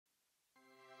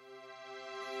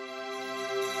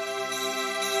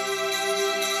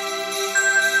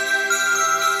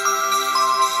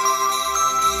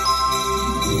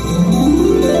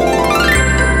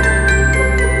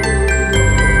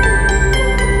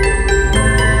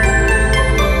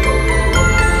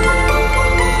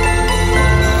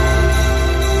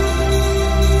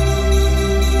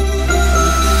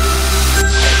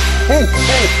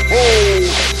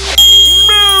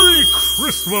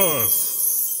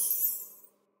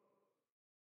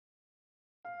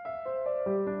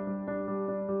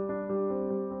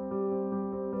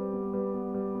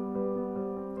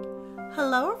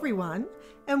Hello everyone,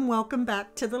 and welcome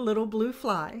back to The Little Blue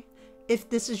Fly. If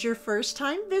this is your first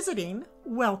time visiting,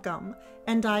 welcome,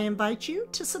 and I invite you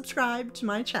to subscribe to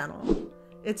my channel.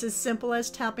 It's as simple as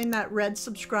tapping that red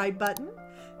subscribe button,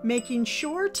 making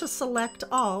sure to select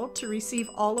all to receive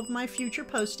all of my future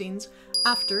postings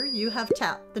after you have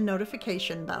tapped the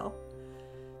notification bell.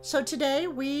 So today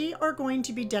we are going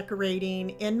to be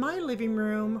decorating in my living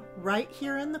room right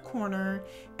here in the corner,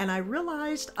 and I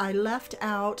realized I left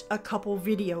out a couple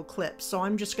video clips, so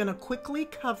I'm just going to quickly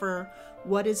cover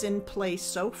what is in place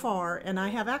so far, and I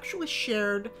have actually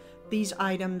shared these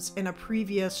items in a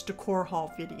previous decor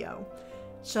haul video.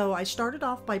 So I started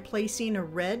off by placing a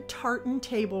red tartan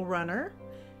table runner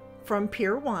from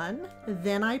Pier 1,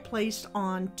 then I placed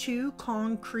on two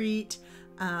concrete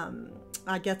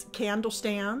I guess candle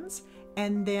stands,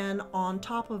 and then on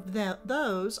top of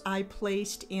those I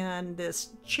placed in this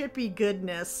chippy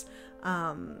goodness,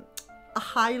 a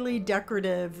highly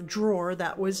decorative drawer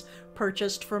that was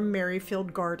purchased from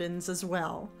Merrifield Gardens as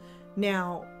well.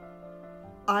 Now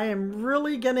I am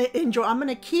really gonna enjoy, I'm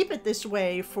gonna keep it this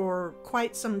way for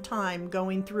quite some time,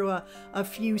 going through a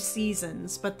few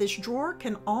seasons, but this drawer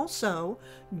can also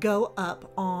go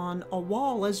up on a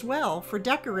wall as well for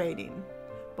decorating.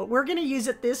 But we're going to use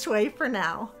it this way for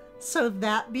now. So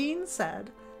that being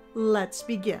said, let's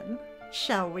begin,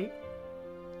 shall we?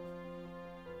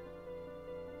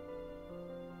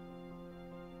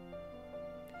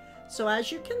 So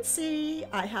as you can see,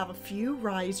 I have a few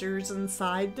risers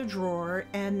inside the drawer,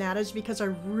 and that is because I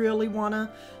really want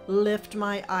to lift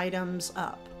my items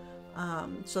up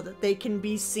so that they can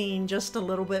be seen just a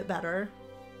little bit better.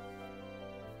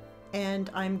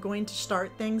 And I'm going to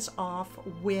start things off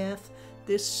with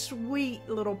this sweet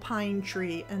little pine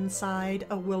tree inside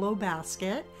a willow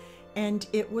basket, and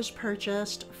it was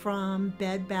purchased from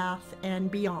Bed Bath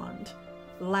 & Beyond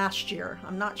last year.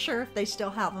 I'm not sure if they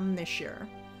still have them this year.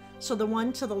 So the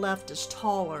one to the left is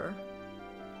taller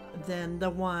than the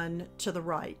one to the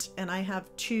right, and I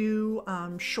have two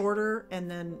shorter and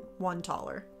then one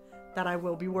taller that I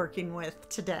will be working with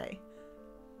today.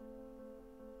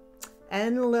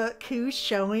 And look who's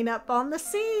showing up on the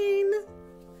scene.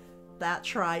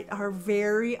 That's right, our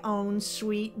very own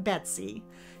sweet Betsy.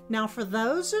 Now for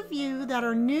those of you that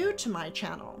are new to my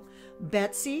channel,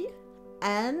 Betsy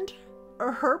and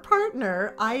her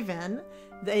partner, Ivan,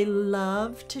 they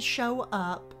love to show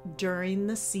up during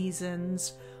the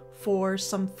seasons for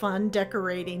some fun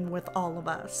decorating with all of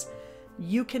us.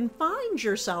 You can find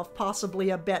yourself possibly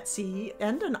a Betsy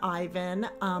and an Ivan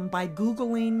by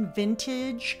Googling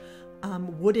vintage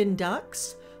wooden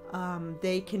ducks.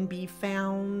 They can be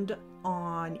found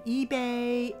on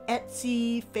eBay,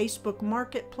 Etsy, Facebook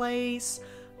Marketplace.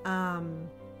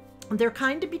 They're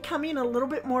kind of becoming a little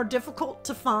bit more difficult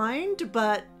to find,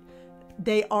 but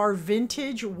they are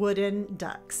vintage wooden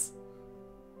ducks.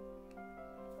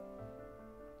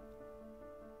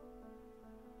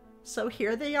 So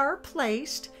here they are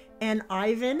placed, and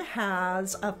Ivan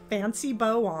has a fancy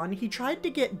bow on. He tried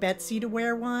to get Betsy to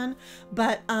wear one,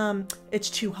 but it's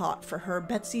too hot for her.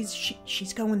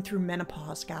 She's going through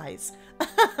menopause, guys.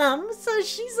 So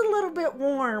she's a little bit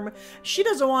warm. She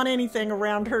doesn't want anything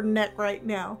around her neck right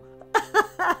now.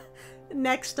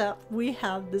 Next up, we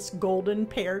have this golden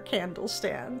pear candle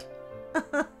stand.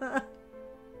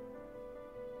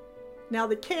 Now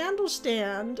the candle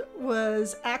stand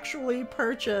was actually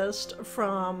purchased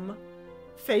from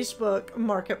Facebook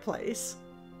Marketplace.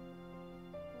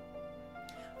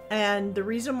 And the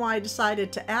reason why I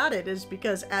decided to add it is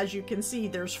because, as you can see,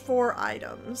 there's 4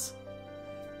 items.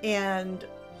 And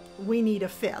we need a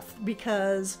 5th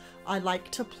because I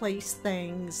like to place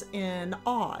things in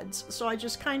odds. So I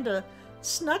just kind of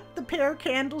snuck the pear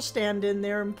candle stand in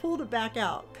there and pulled it back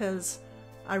out because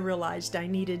I realized I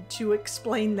needed to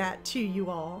explain that to you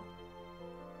all.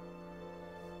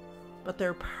 But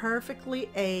they're perfectly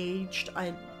aged,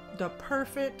 the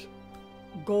perfect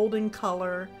golden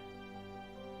color,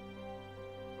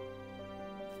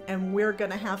 and we're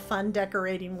gonna have fun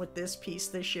decorating with this piece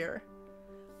this year.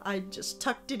 I just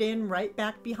tucked it in right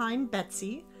back behind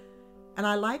Betsy, and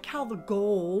I like how the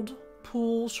gold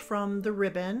pools from the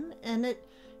ribbon, and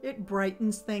it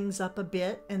brightens things up a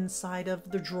bit inside of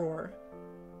the drawer.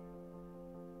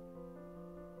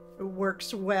 It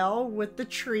works well with the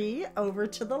tree over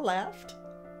to the left.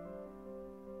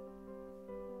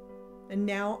 And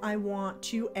now I want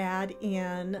to add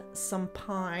in some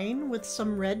pine with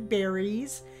some red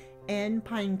berries and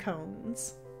pine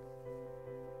cones.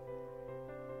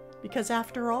 Because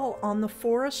after all, on the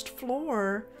forest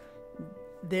floor,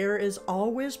 there is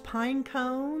always pine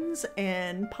cones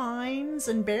and pines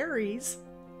and berries.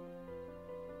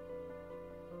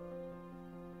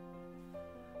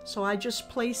 So I just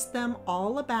placed them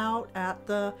all about at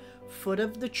the foot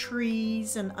of the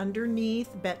trees and underneath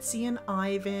Betsy and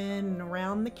Ivan and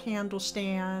around the candle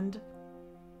stand.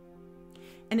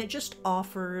 And it just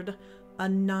offered a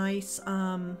nice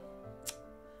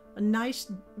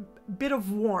bit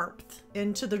of warmth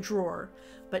into the drawer.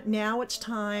 But now it's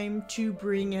time to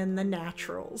bring in the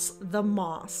naturals, the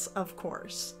moss, of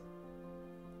course.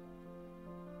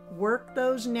 Work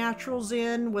those naturals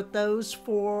in with those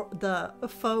for the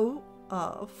faux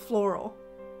floral.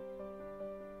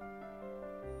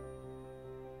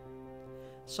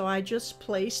 So I just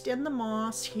placed in the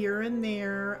moss here and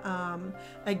there.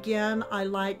 Again, I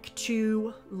like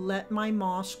to let my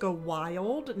moss go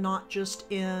wild, not just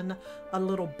in a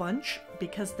little bunch,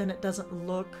 because then it doesn't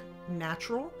look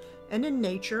natural. And in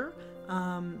nature,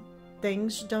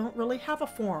 things don't really have a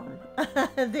form.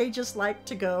 They just like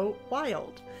to go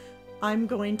wild. I'm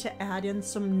going to add in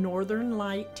some Northern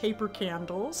Light taper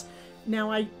candles.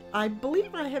 Now, I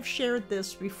believe I have shared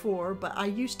this before, but I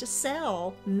used to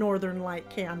sell Northern Light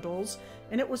candles,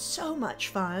 and it was so much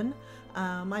fun.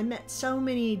 I met so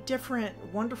many different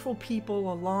wonderful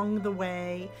people along the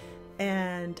way,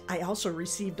 and I also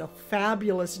received a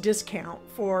fabulous discount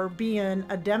for being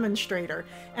a demonstrator.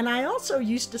 And I also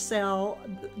used to sell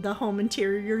the home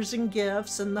interiors and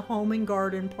gifts and the home and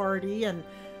garden party, and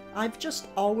I've just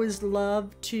always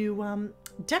loved to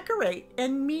decorate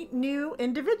and meet new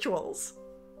individuals.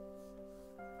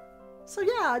 So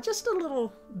yeah, just a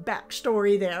little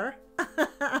backstory there.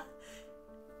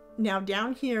 Now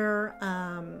down here,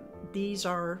 these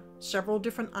are several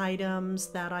different items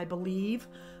that I believe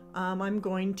I'm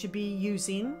going to be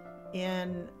using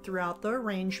throughout the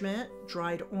arrangement.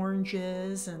 Dried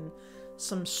oranges and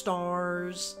some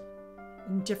stars,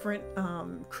 different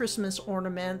Christmas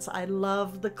ornaments. I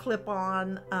love the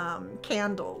clip-on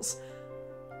candles.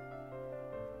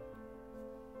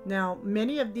 Now,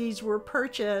 many of these were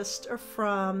purchased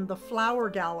from the flower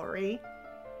gallery.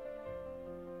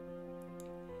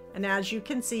 And as you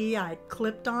can see, I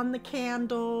clipped on the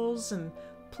candles and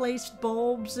placed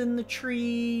bulbs in the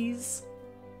trees.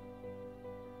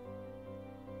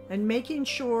 And making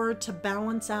sure to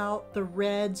balance out the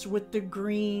reds with the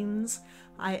greens,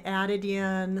 I added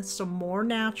in some more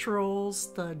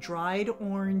naturals, the dried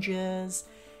oranges,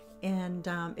 and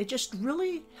it just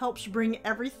really helps bring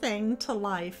everything to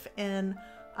life. And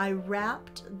I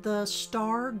wrapped the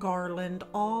star garland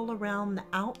all around the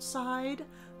outside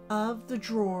of the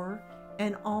drawer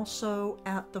and also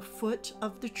at the foot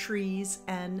of the trees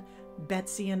and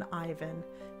Betsy and Ivan,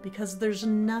 because there's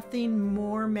nothing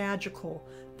more magical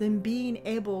than being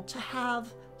able to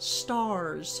have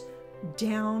stars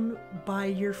down by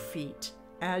your feet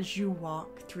as you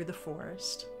walk through the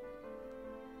forest.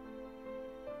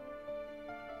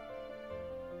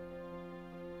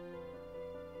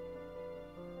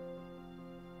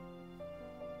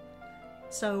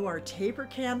 So our taper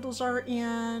candles are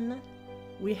in.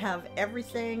 We have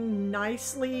everything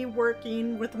nicely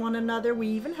working with one another. We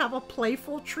even have a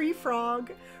playful tree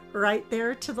frog right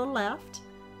there to the left.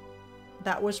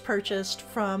 That was purchased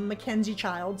from Mackenzie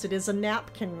Childs. It is a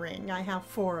napkin ring. I have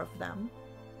 4 of them.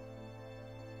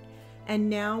 And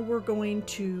now we're going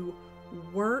to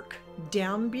work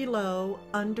down below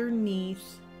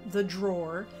underneath the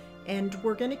drawer, and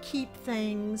we're going to keep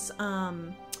things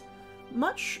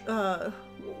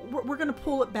we're going to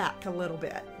pull it back a little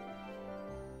bit.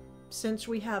 Since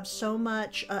we have so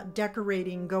much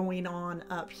decorating going on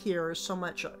up here, so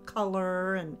much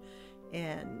color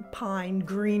and pine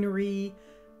greenery,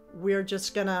 we're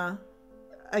just gonna,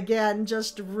 again,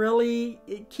 just really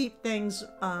keep things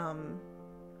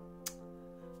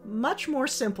much more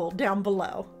simple down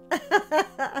below.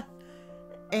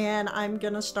 And I'm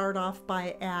gonna start off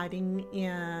by adding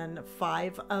in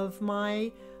 5 of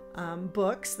my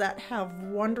books that have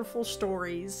wonderful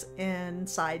stories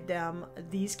inside them.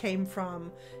 These came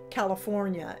from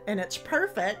California, and it's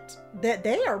perfect that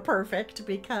they are perfect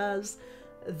because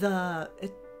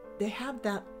they have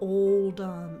that old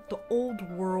the old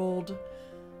world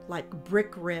like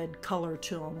brick red color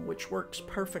to them, which works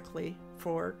perfectly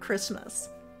for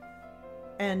Christmas.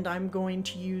 And I'm going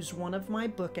to use one of my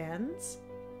bookends.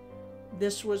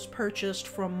 This was purchased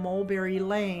from Mulberry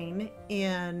Lane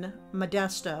in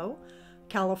Modesto,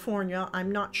 California.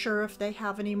 I'm not sure if they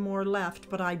have any more left,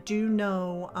 but I do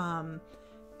know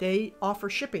they offer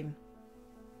shipping.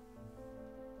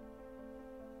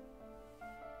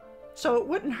 So it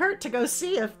wouldn't hurt to go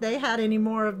see if they had any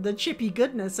more of the chippy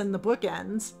goodness in the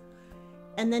bookends.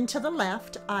 And then to the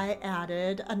left, I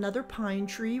added another pine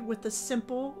tree with a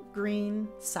simple green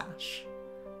sash.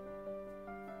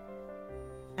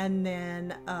 And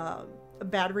then a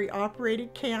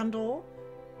battery-operated candle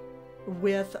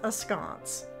with a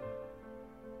sconce.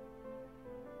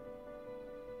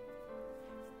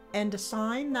 And a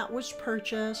sign that was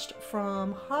purchased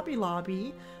from Hobby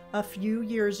Lobby a few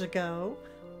years ago,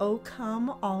 "O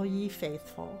come all ye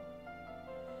faithful."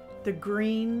 The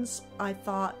greens, I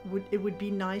thought it would be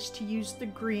nice to use the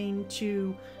green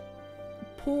to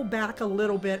pull back a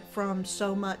little bit from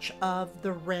so much of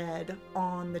the red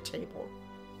on the table.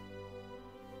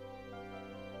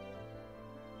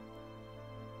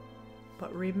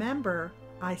 But remember,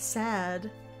 I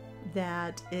said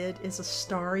that it is a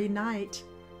starry night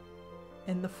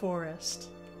in the forest.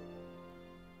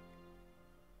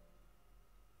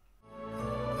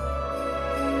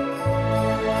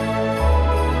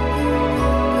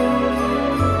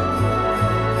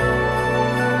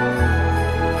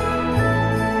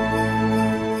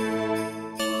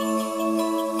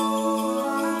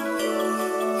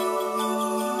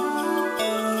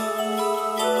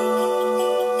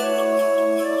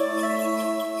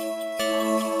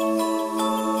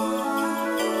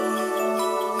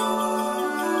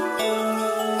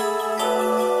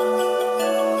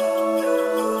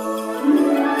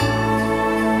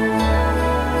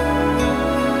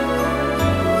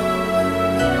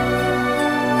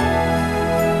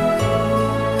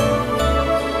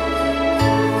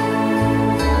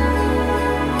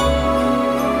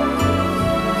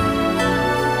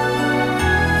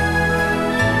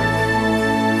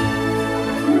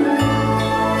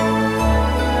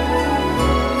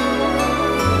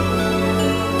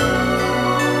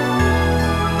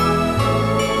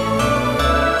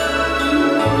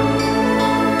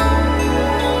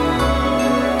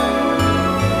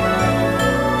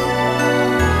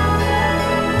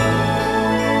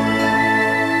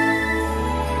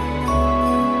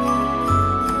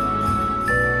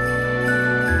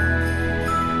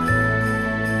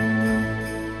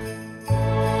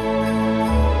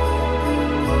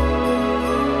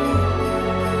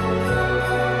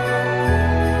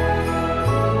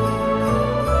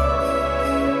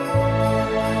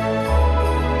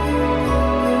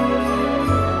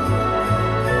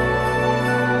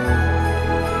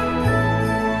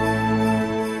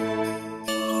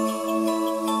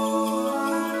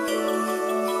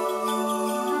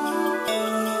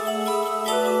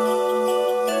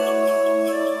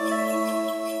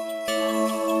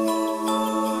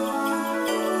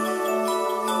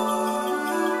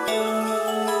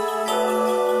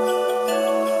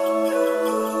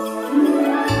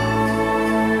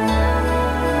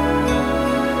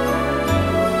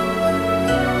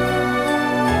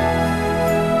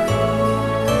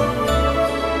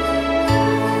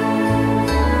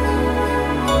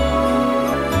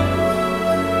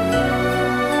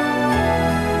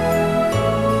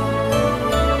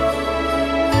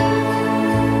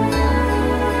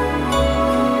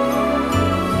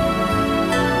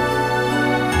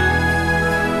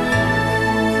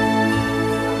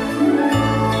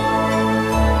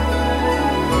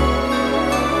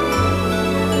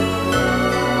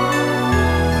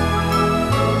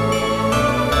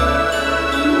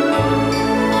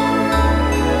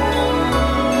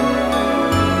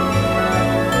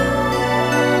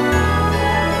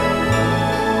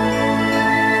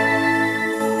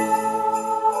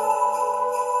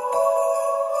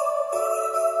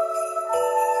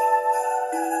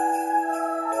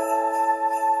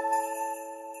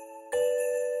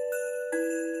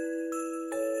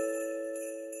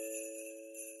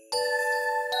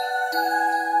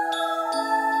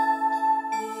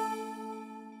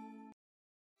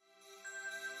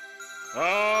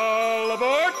 Ah!